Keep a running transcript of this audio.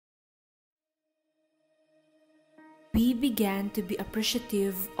We began to be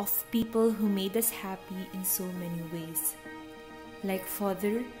appreciative of people who made us happy in so many ways. Like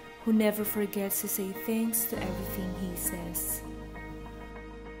Father, who never forgets to say thanks to everything he says.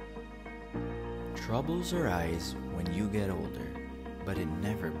 Troubles arise when you get older, but it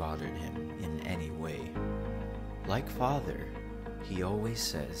never bothered him in any way. Like Father, he always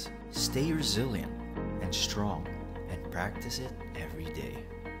says, stay resilient and strong and practice it every day.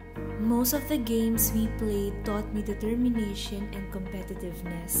 Most of the games we played taught me determination and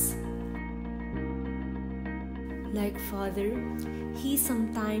competitiveness. Like Father, he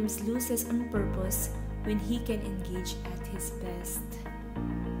sometimes loses on purpose when he can engage at his best.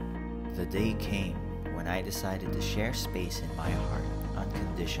 The day came when I decided to share space in my heart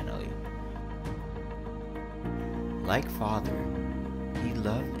unconditionally. Like Father, he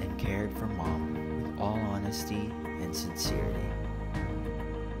loved and cared for Mom with all honesty and sincerity.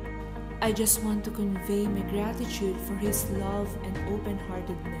 I just want to convey my gratitude for his love and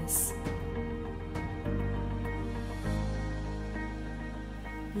open-heartedness.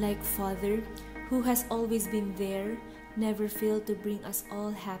 Like Father, who has always been there, never failed to bring us all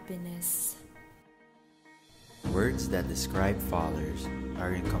happiness. Words that describe fathers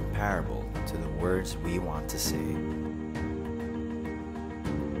are incomparable to the words we want to say.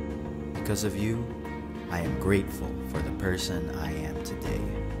 Because of you, I am grateful for the person I am today.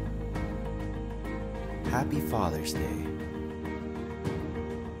 Happy Father's Day.